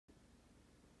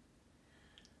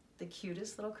the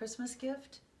cutest little Christmas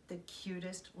gift, the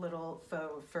cutest little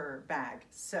faux fur bag.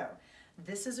 So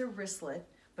this is a wristlet,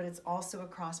 but it's also a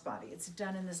crossbody. It's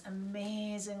done in this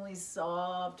amazingly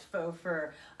soft faux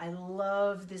fur. I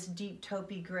love this deep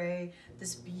taupey gray,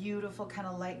 this beautiful kind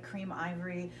of light cream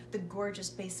ivory, the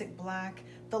gorgeous basic black,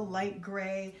 the light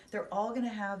gray. They're all gonna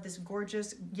have this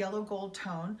gorgeous yellow gold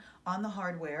tone on the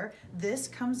hardware. This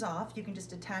comes off, you can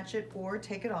just attach it or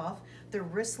take it off. The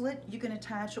wristlet you can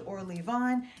attach or leave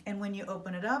on, and when you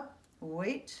open it up,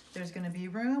 wait, there's gonna be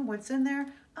room. What's in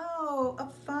there? Oh, a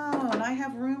phone. I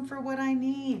have room for what I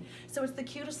need. So it's the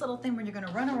cutest little thing when you're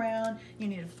gonna run around. You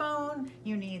need a phone,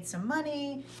 you need some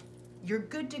money, you're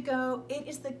good to go. It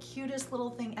is the cutest little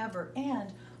thing ever.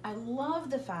 And I love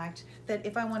the fact that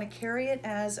if I wanna carry it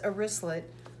as a wristlet,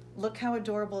 look how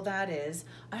adorable that is.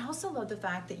 I also love the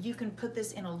fact that you can put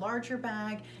this in a larger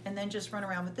bag and then just run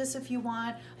around with this if you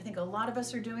want. I think a lot of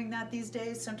us are doing that these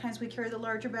days. Sometimes we carry the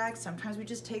larger bag, sometimes we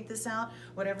just take this out,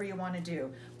 whatever you want to do.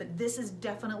 But this is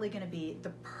definitely going to be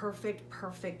the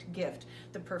perfect gift.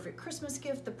 The perfect Christmas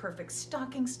gift, the perfect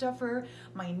stocking stuffer.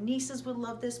 My nieces would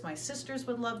love this, my sisters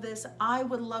would love this, I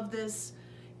would love this.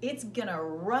 It's gonna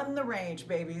run the range,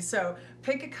 baby. So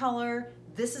pick a color.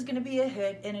 This is gonna be a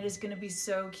hit, and it is gonna be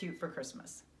so cute for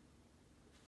Christmas.